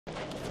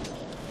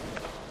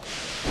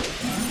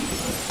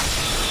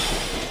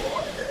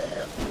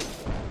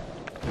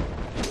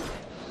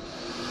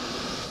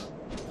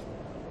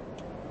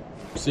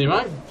See, if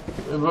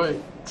I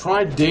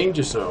try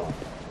danger zone.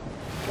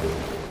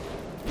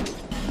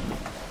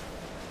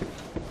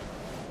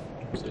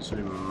 There's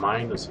actually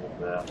minus in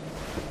there.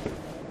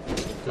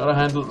 Gotta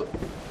handle the...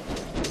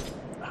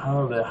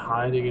 How they're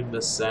hiding in the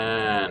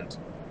sand.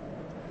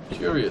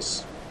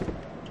 Curious.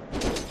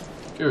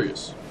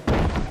 Curious.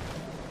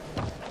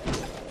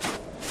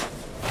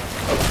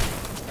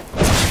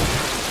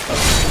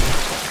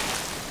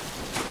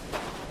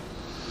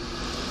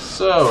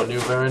 So, new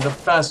variant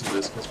of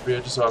Basilisk has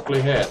reared his ugly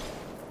head.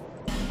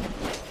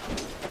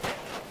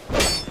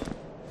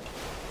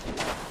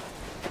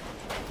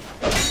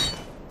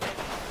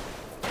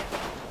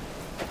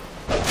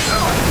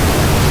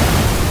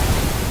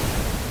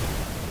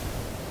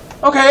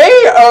 Okay,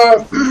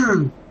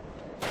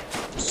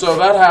 so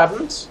that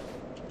happened.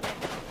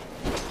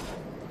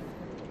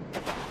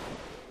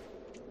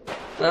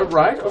 Well,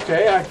 right,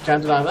 okay, I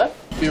can't deny that.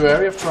 Be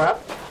wary of trap.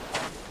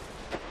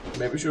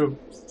 Maybe we should have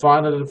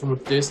fired at it from a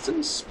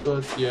distance,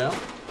 but yeah.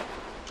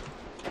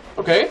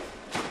 Okay.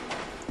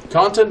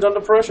 Content under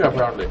pressure,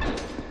 apparently.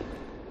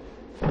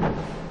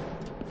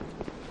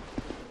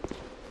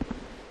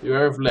 Be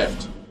wary of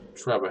left.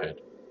 Trap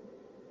ahead.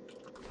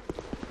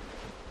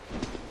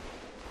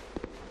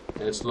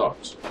 And it's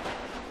locked.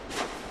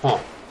 Huh.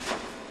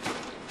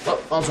 Well,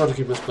 I'll try to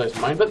keep this place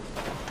in mind, but...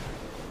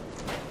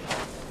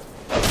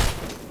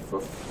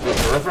 For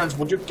future reference,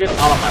 would you get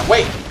out of my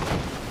way?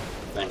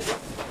 Thank you.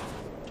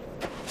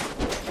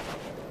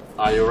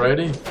 Are you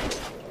ready?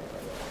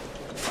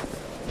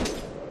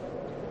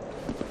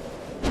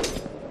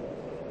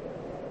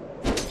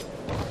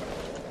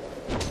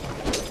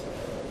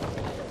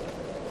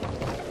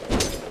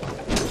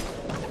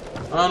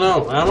 Oh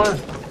no, am I?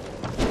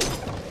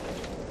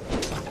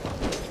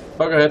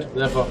 Bug ahead,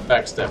 therefore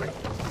backstabbing.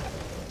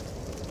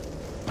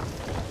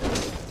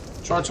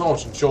 Try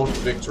torch and short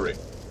victory.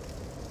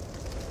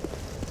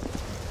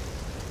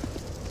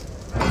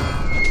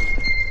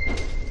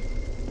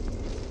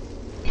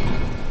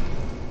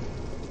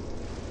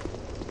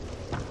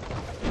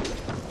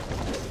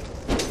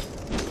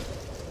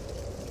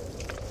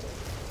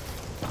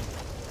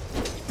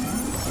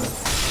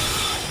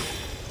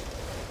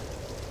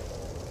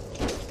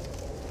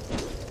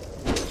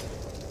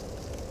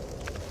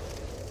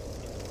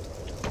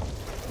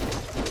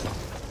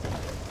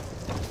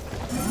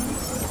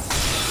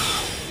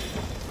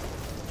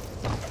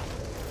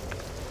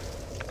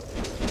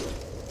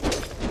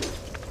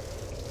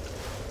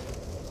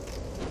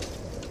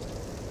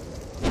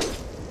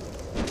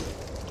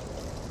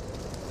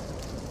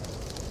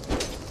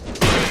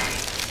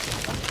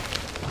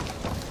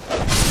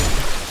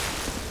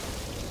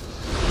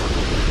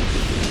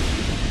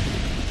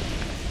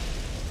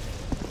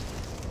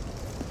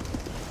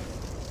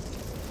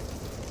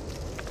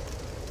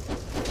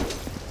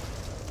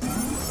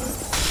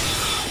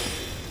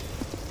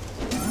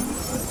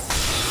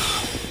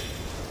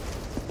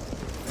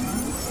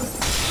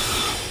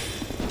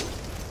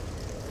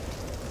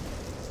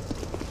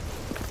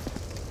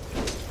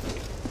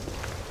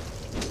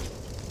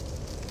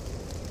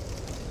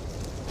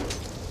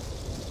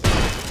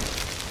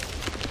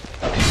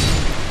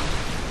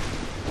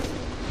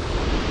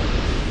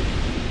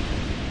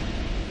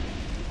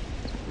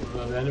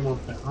 Anyone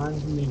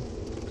behind me?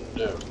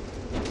 No.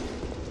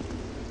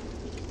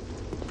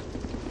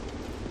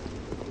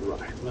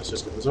 Right, let's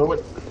just get this over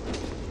with.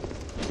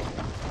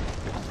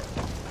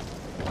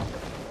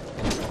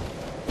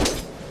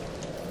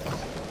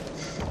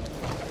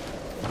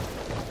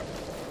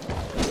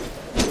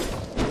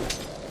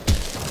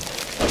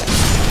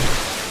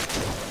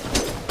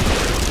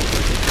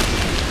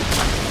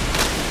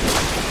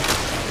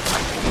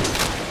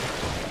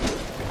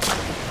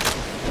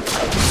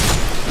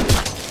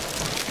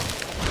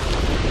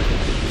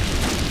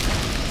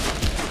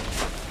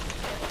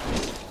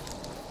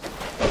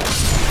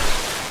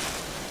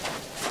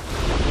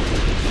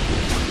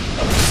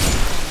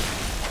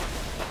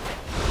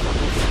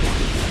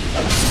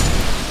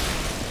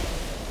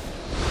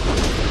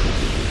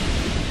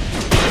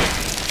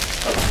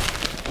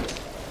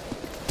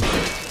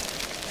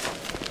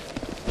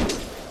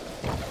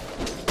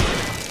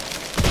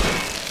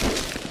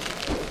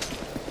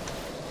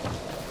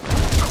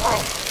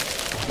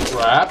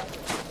 Crap.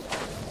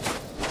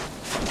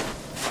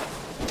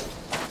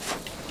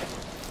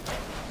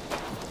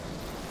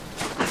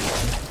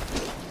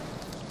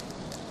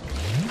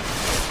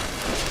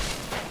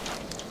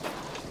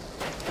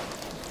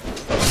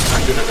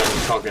 I could have been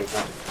talking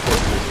trying to put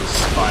these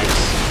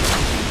spikes.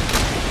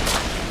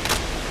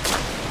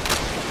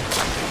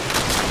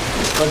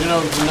 But you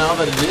know, now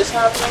that it is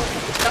happening,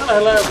 it's kind of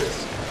hilarious.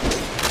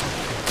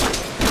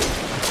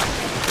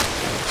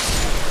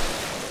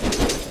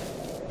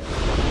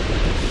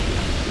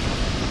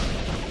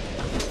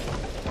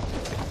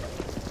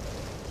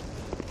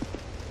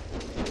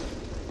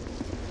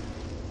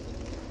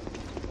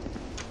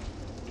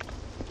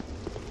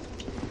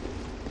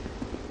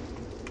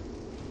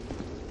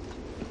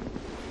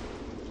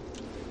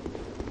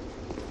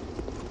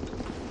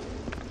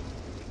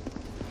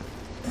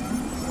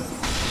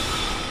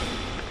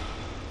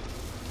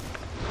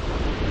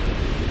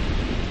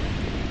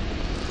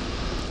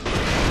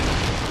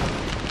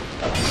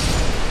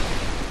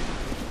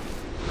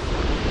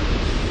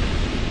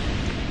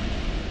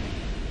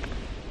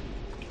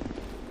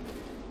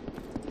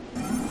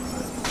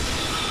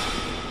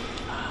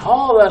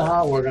 all that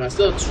hard work and I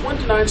still have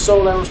 29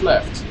 soul arrows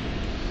left.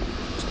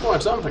 It's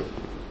quite something.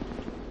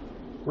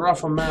 Hurrah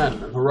for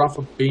man and hurrah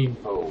for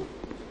beanpole.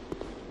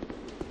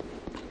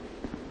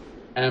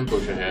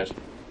 Ambush ahead.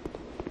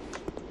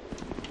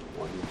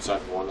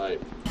 One I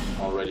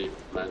already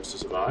managed to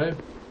survive.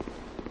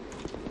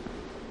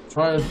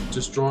 Try to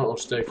destroy or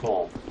stay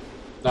calm.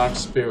 Dark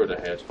spirit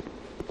ahead.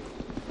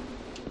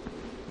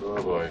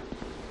 Oh boy.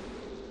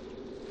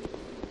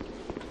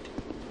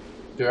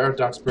 There are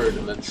dark spirit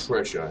and then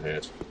treasure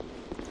ahead.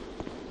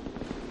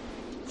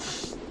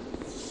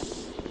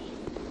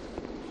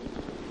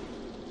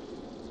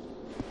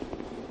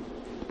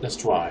 Let's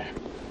try.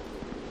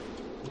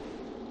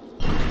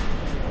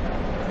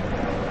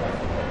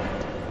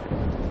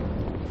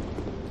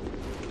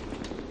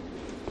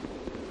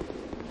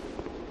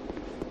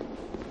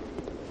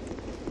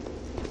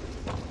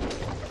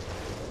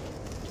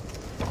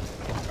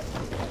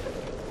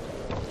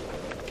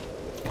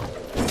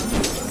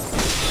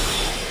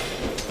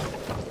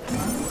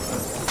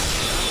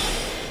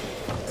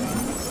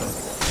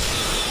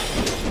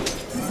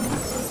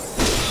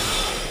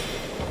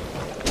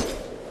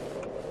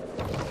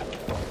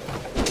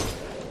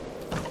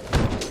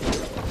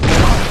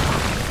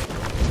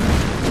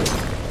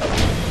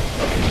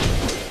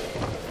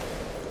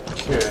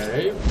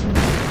 Okay.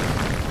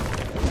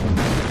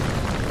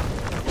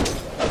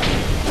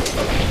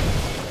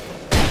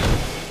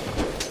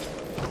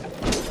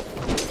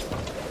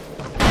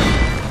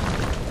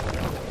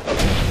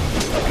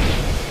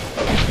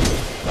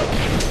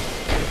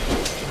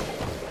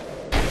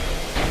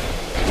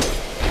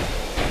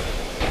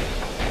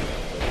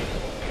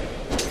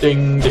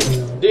 Ding,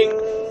 ding, ding.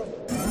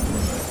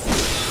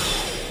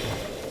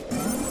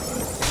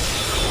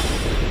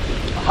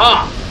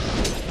 Aha!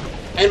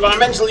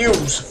 Environmental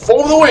use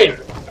for the win!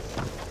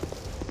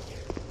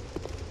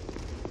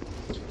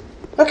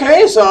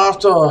 Okay, so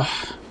after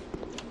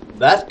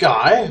that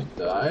guy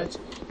died,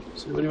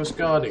 see what he was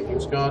guarding. He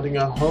was guarding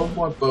a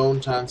homeward bone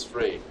times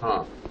 3.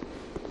 Huh.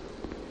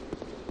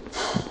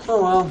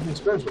 Oh well, the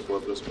experience was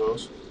worth it, I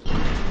suppose.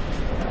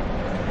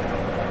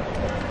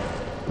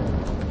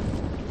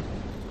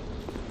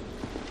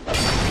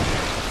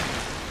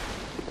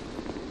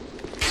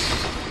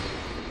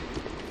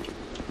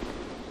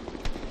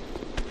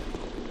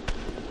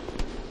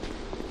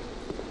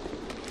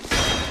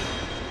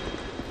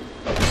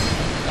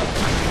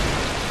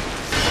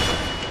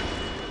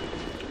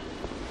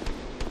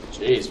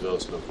 Jeez,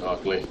 those look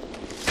ugly.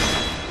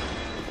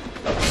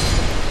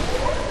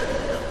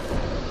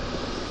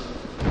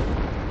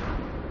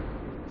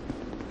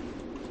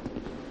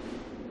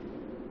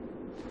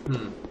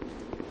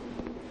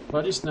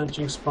 Body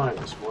snatching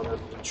spiders, what an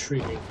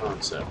intriguing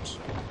concept.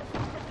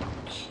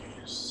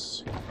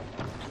 Yes.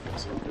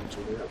 That's all good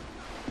to hear.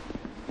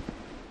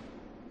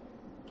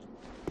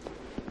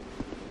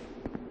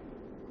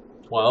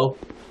 Well,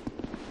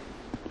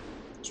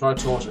 try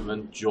torch and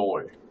then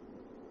joy.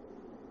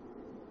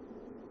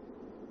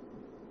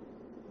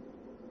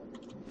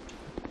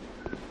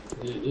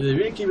 They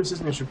really keep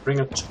insisting I should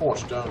bring a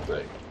torch, don't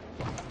they?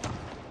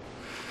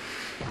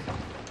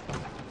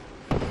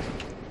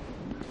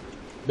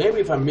 Maybe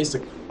if I missed a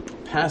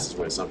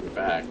passageway, something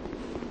back.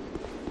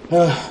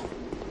 Let's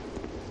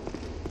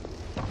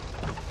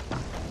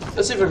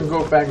see if I can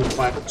go back and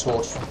find a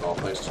torch or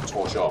place to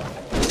torch off.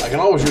 I can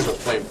always use a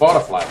flame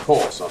butterfly, of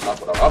course, so I'm not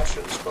without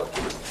options, but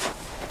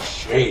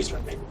jeez,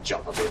 that made me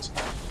jump a bit.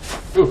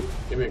 Ooh,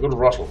 give me a good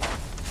rustle.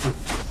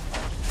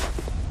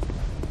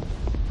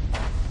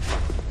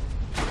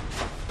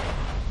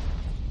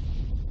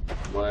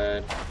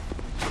 Wait.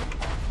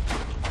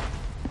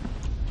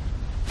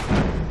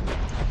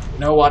 You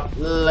know what?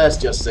 Let's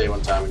just say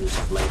one time and use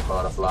a flame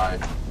butterfly.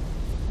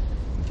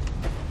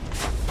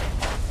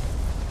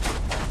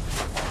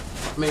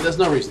 I mean, there's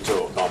no reason to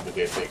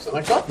overcomplicate things, and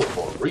I got them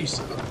for a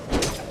reason.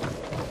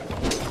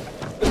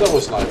 It's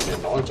always slightly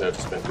annoying to have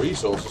to spend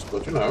resources,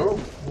 but you know,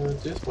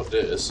 it is what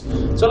it is.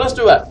 So let's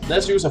do that.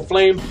 Let's use a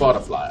flame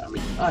butterfly. I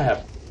mean, I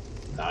have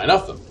 9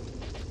 of them.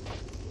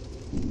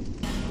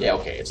 Yeah,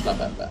 okay, it's not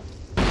that bad.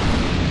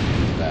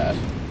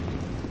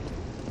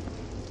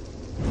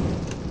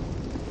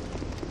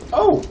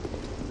 Oh!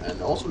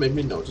 And also made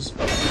me notice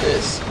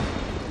this.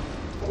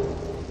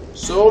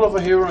 Soul of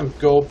a hero and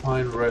gold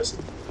pine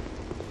resin.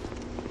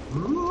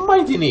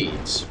 Mighty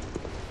neat.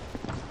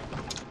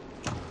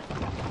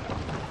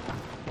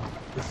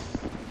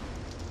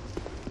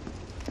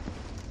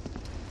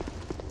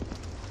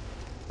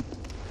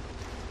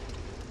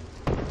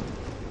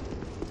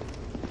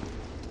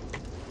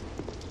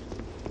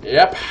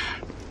 Yep.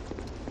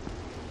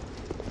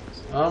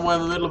 Somewhere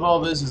in the middle of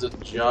all this is a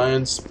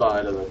giant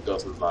spider that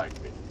doesn't like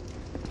me.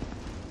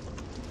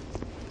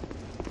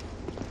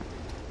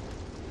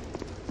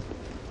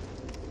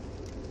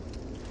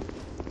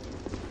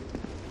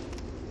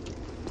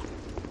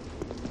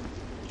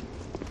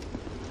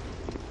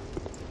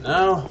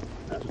 Now,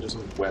 I have to do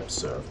some web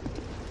surfing.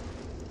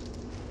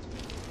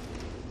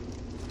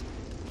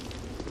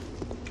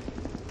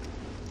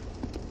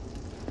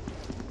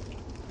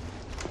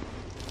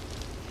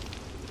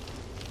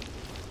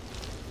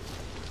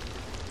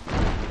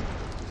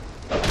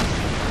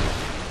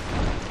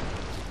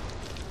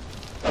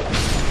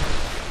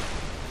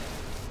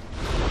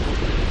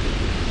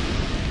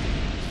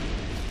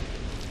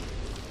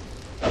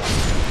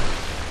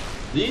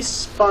 These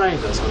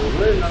spiders are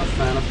really not a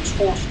fan of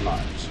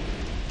torchlight.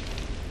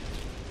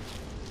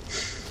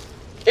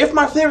 If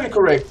my theory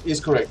is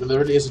correct, then there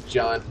really is a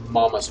giant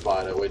mama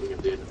spider waiting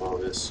at the end of all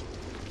this.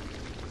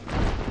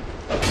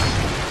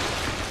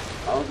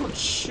 How would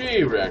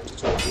she react to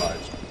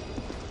torchlight?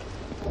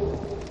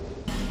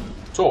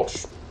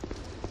 Torch.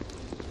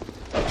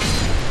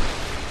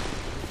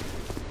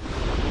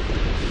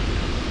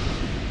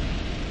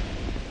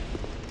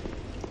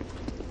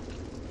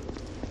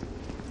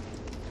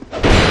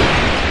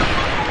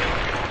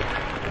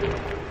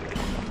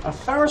 A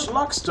Ferrous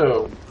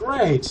Lockstone!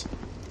 Great!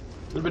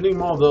 I've been needing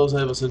more of those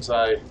ever since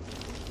I,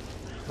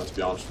 let's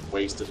be honest,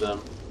 wasted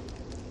them.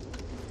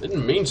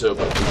 Didn't mean to,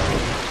 but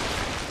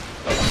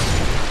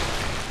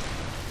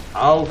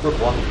how could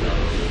one know?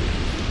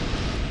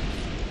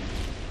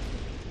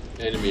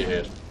 Enemy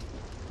ahead.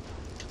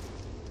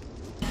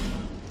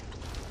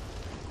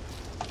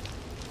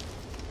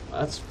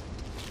 That's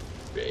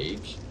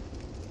vague.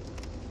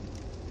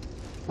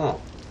 Huh.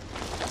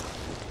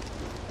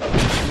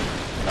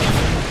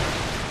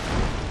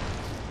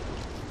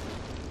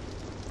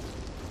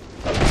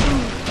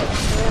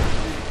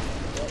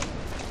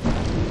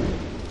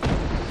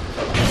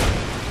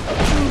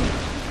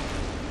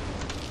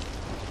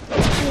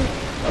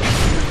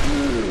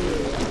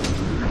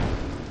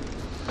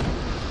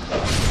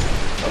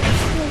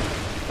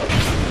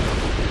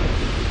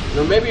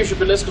 Maybe you should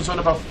be less concerned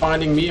about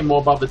finding me and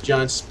more about the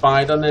giant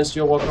spider nest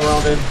you're walking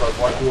around in, but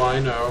what do I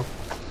know?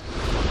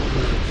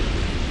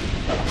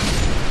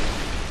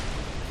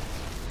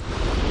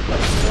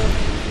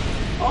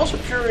 Also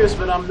curious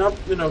that I'm not,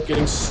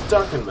 getting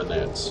stuck in the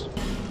nets.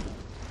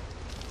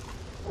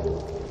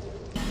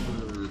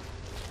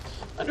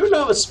 I do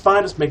know that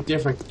spiders make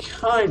different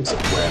kinds of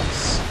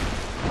webs.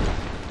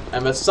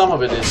 And that some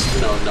of it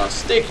is, not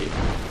sticky.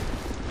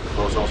 Of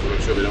course, also make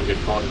sure they don't get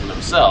caught in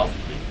themselves.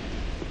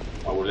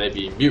 Or will they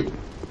be immune?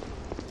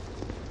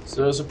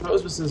 So I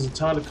suppose this is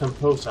entirely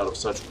composed out of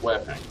such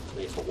webbing,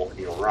 made for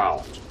walking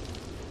around.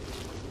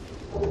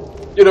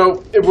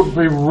 It would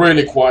be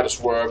really quite a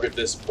swerve if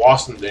this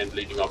wasn't then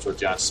leading up to a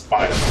giant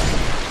spider.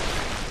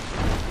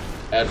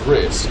 At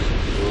risk.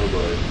 Oh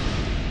boy.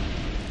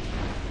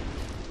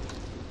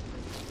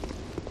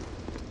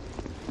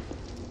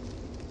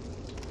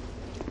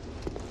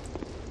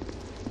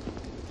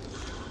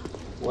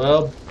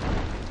 Well,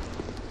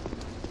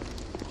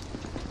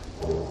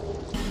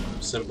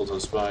 simpleton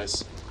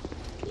spice.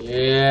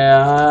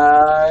 Yeah,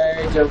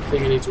 I don't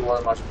think I need to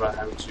worry much about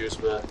having to use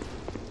the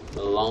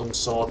long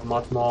sword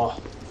much more.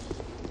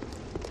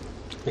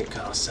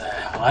 Because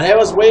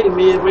whatever's waiting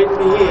me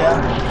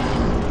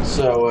here.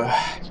 So,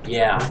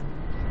 yeah.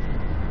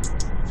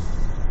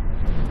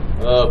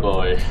 Oh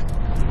boy.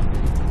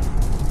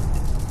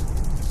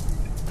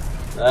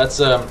 That's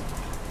a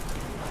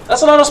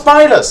lot of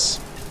spiders!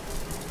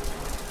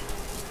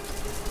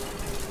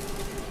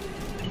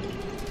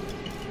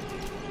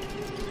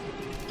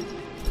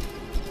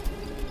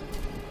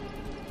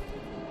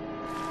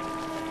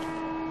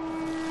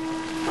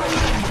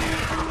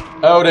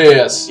 Oh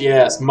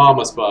yes,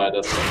 mama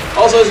spiders.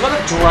 Also, is that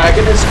a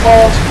dragon it's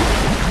called?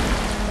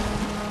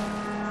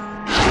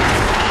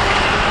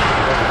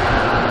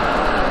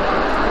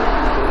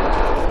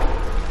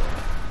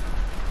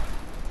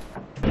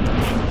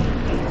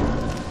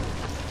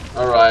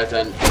 Alright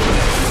then.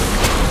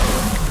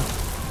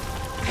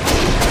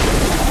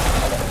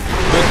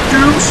 The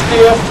Duke's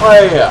dear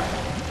Freja.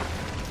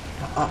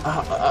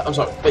 I'm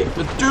sorry, wait,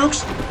 the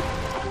Duke's...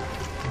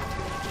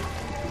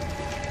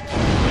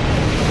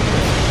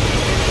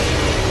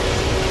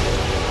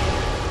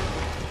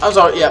 I'm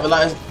sorry, yeah,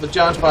 the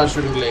giant spider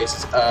shooting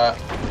lasers.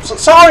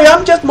 Sorry,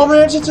 I'm just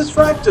momentarily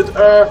distracted.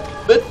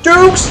 The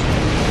Duke's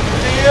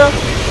dear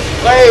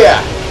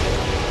Freja.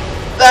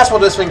 That's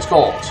what this thing's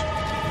called.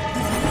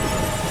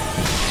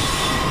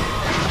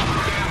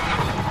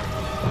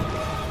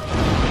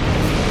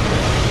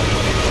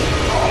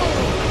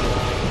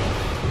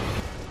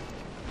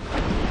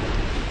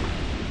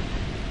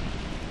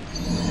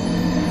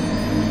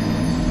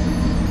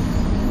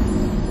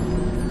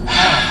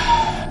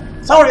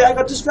 Sorry, I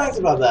got distracted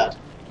about that.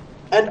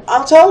 And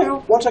I'll tell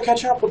you once I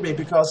catch up with me,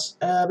 because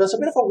there's a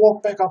bit of a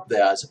walk back up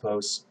there, I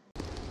suppose.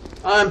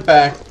 I'm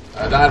back.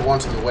 I died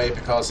once on the way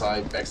because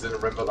I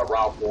accidentally remembered the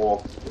route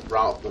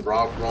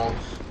wrong.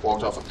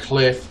 Walked off a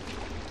cliff.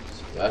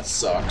 So that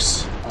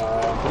sucks. But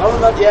other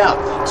than that,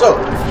 yeah. So,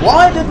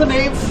 why did the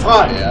name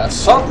Freja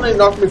suddenly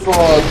knock me for...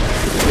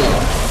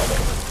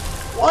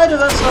 Why did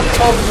that suddenly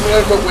call me to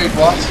me? Wait,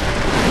 what?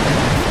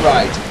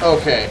 Right,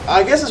 okay.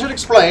 I guess I should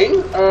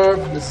explain.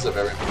 This is a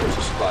very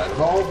important slide and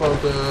all, but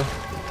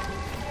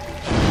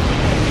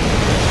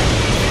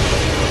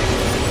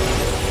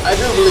I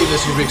do believe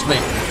this should be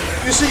explained.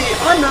 You see,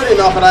 I'm nerdy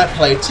enough and I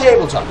play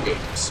tabletop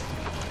games.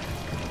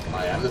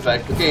 I am, in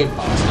fact, the game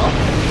master.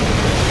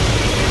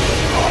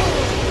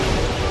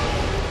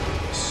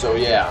 So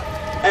yeah.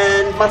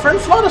 And my friend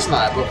Flutter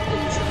Sniper, who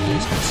you should at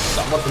least be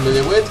somewhat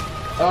familiar with,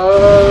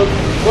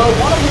 well,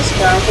 one of his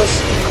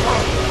characters...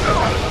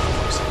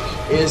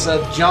 is a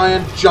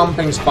giant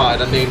jumping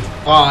spider named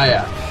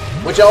Freja,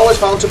 which I always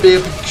found to be a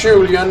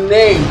peculiar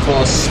name for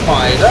a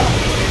spider.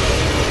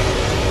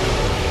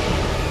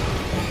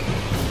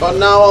 But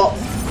now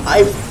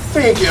I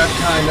figure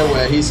kinda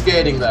where he's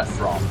getting that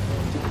from.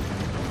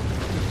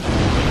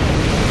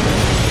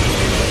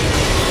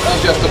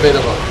 That's just a bit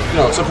of a, you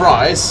know,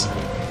 surprise.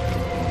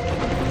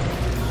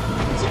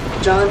 It's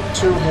a giant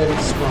two-headed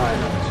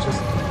spider. It's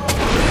just...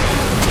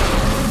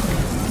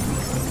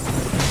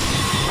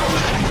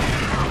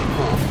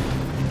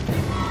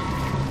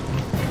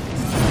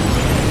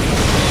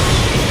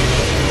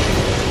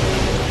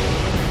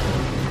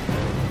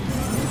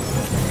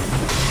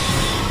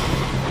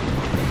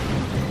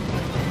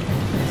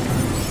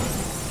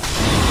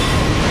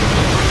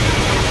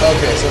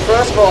 Okay, so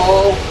first of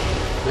all,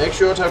 make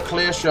sure to have a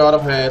clear shot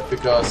of head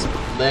because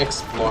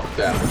legs block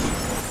damage.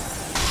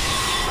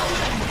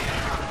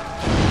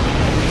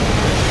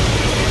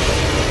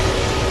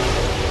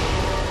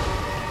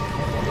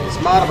 Be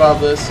smart about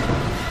this.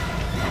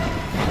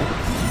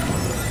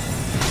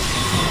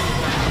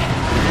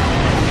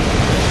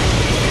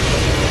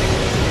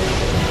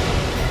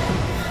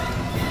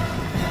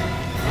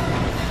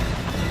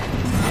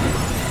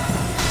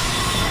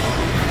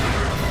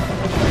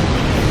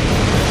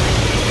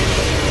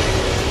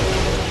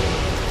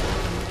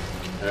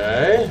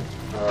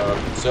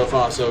 So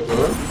far, so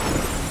good.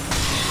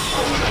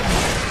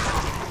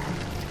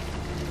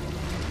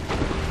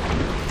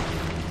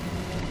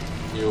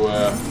 You,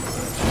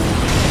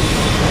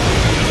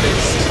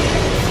 missed.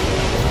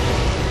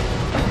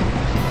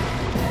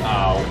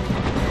 Ow.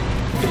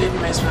 You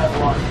didn't miss that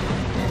one.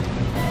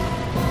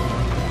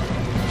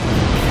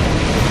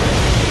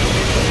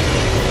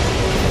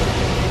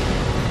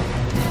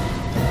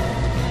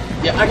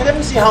 Yeah, I can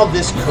definitely see how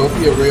this could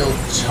be a real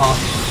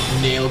tough,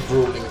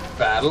 nail-grueling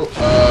battle.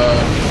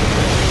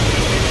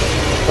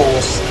 Of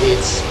course,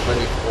 it's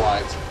really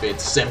quite a bit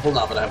simple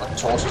now that I have a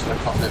tortoise and a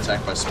coffin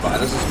attacked by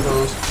spiders, I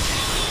suppose.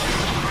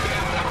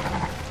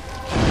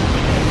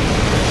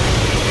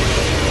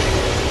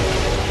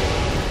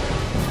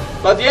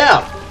 But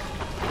yeah,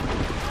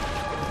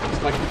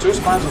 it's like the two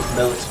spiders are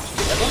melted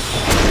together.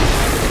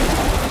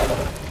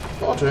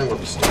 Watering with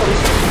the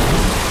stories.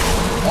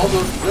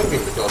 Also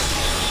drinking because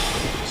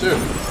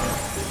soon.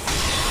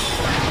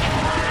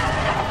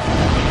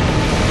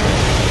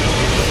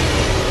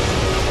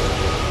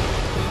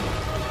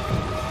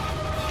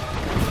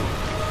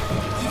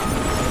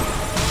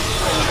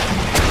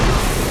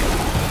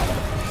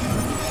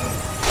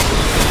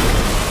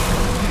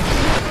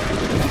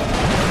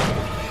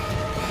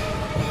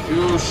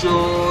 You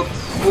should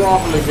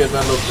probably get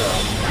that looked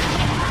at.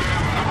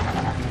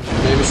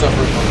 Maybe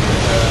suffering from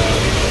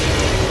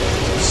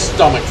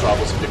stomach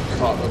troubles if you're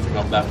coughing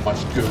up that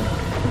much goo.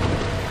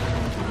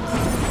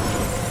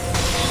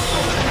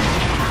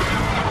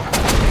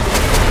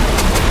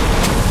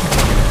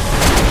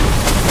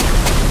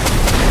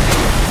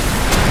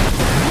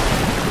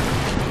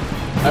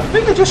 I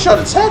think I just shot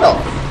its head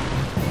off.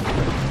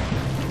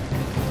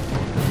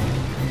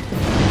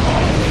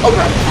 Oh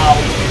crap!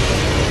 Ow!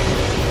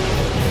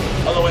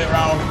 Other way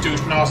around,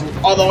 douche nozzle.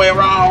 Other way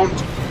around.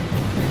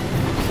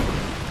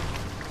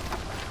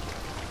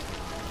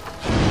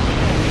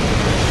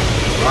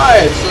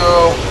 Right,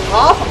 so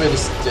half of it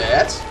is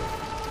dead.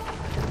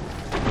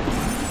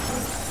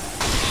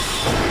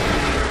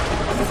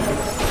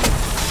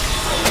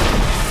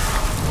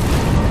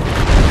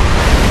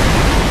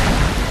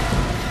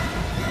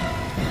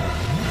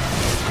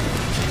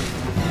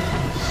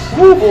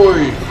 Oh boy,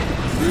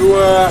 you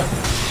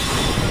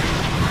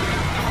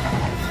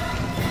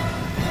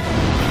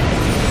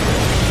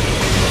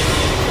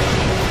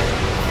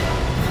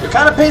you're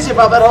kind of pissy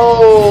about that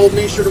whole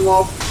me shooting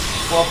off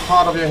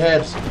part of your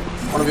head,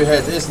 one of your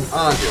heads, isn't,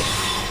 aren't you?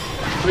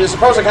 I mean, I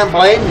suppose I can't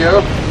blame you.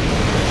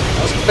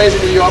 That's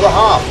basically your other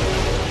half.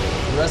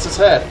 And that's its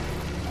head.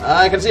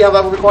 I can see how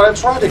that would be quite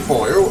tragic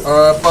for you.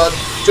 But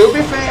to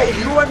be fair,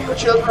 you and your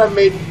children have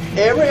made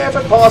every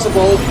effort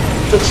possible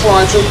to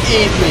try to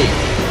eat me.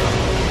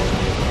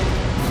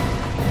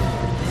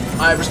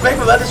 I respect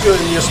that is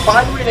in your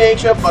spidery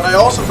nature, but I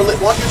also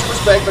want you to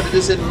respect that it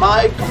is in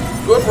my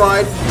good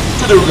right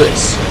to do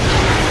this.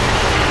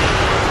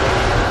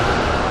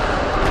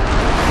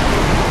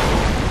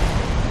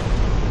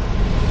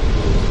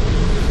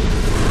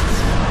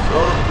 So,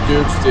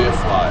 Duke's dear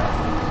fire.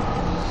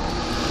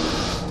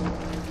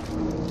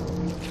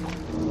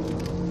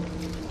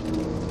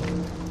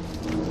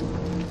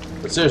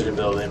 But seriously,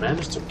 though, they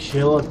managed to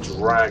kill a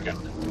dragon.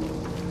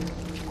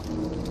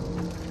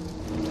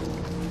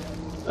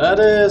 That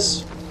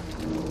is,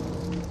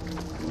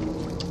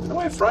 in a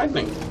way,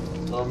 frightening.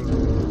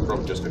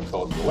 Probably just got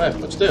caught in the web,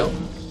 but still.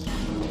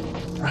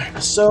 Right,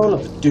 the soul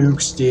of the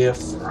Duke's dear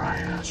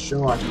Freja.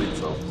 Show our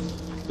info.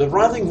 The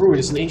writhing ruin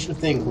is an ancient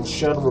thing whose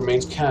shadow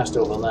remains cast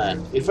over the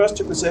land. It first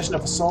took possession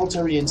of a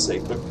solitary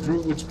insect, but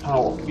grew its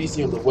power,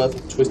 feasting on the wealth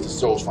of twisted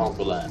souls found on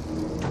the land.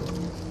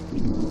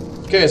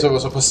 Okay, so it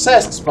was a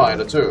possessed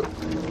spider too.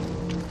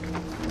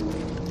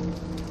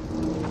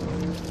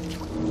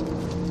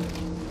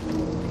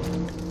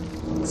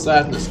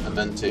 sadness, and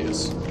then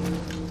tears.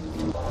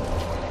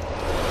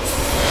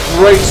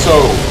 Great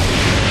soul!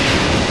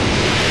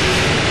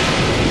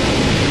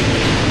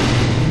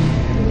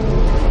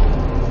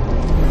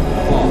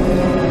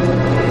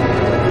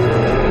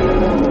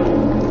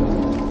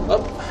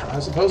 I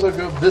suppose I'll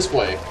go this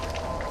way.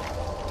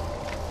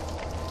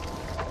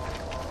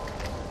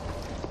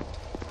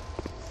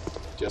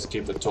 Just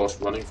keep the torch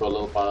running for a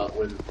little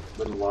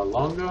while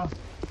longer.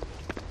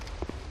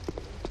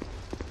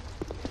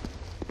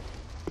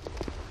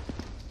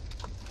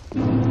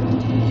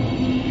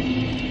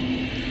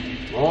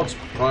 Lord's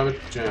private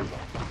chamber.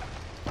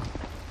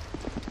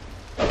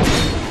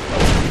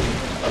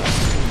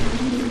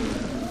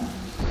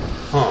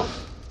 Huh.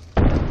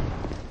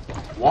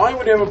 Why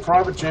would you have a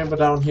private chamber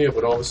down here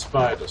with all the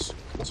spiders?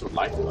 What's it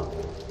like them?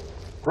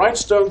 Bright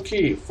stone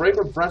key,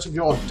 fragrant branch of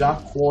your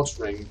dark quartz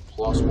ring,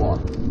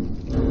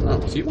 +1. Oh,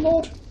 was he the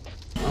Lord?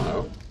 I don't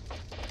know.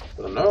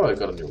 But I know I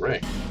got a new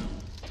ring.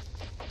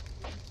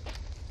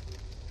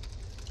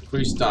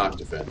 Increased dark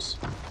defense.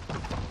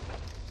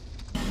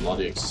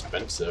 Bloody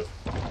expensive.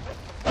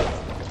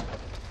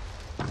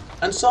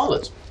 And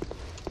solid.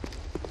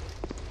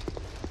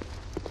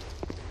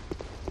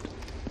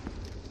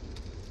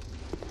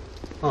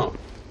 Huh.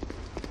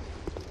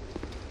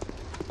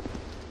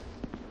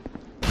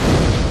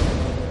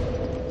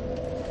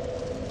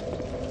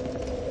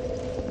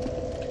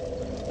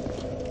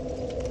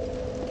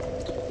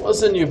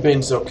 Wasn't you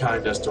been so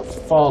kind as to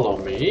follow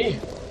me?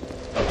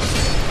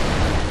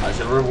 I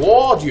shall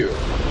reward you.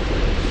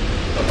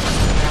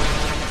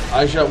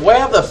 I shall...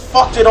 Where the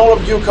fuck did all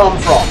of you come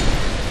from?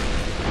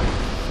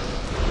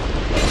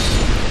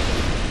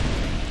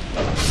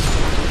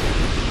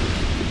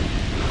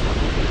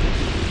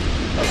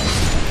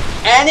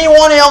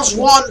 Anyone else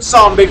want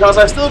some? Because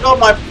I still got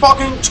my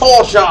fucking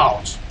torch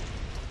out.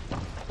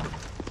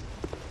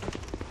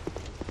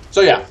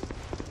 So yeah.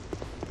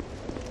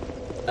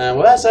 And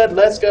with that said,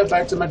 let's go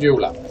back to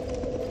Medulla.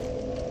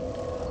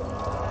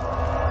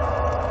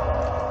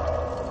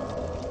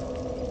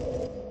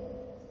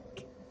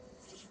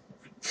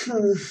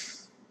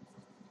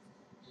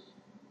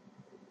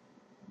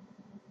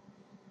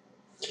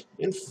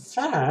 In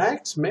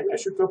fact, maybe I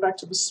should go back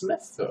to the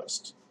smith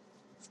first.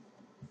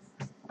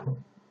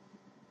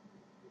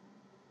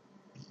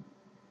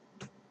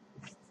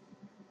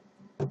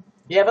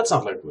 Yeah, that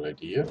sounds like a good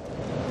idea.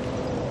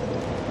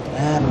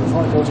 And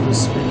before I go to the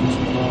smith, I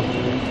should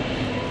probably...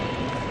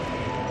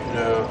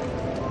 No.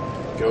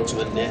 Go to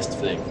the nest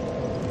thing.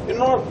 You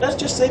know what, let's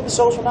just save the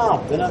souls for now.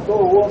 Then I'll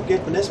go and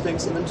get the nest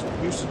things and then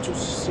use it to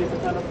see if I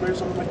can upgrade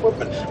some of my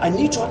equipment. I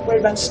need to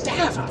upgrade that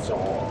staff after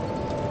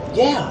all.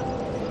 Yeah.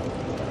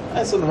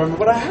 I still remember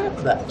what I had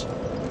for that.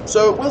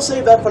 So we'll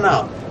save that for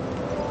now.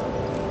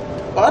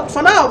 But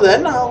for now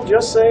then, I'll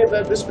just say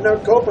that this has been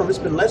Cobra, this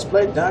has been Let's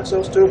Play Dark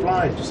Souls 2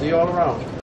 Blind. See you all around.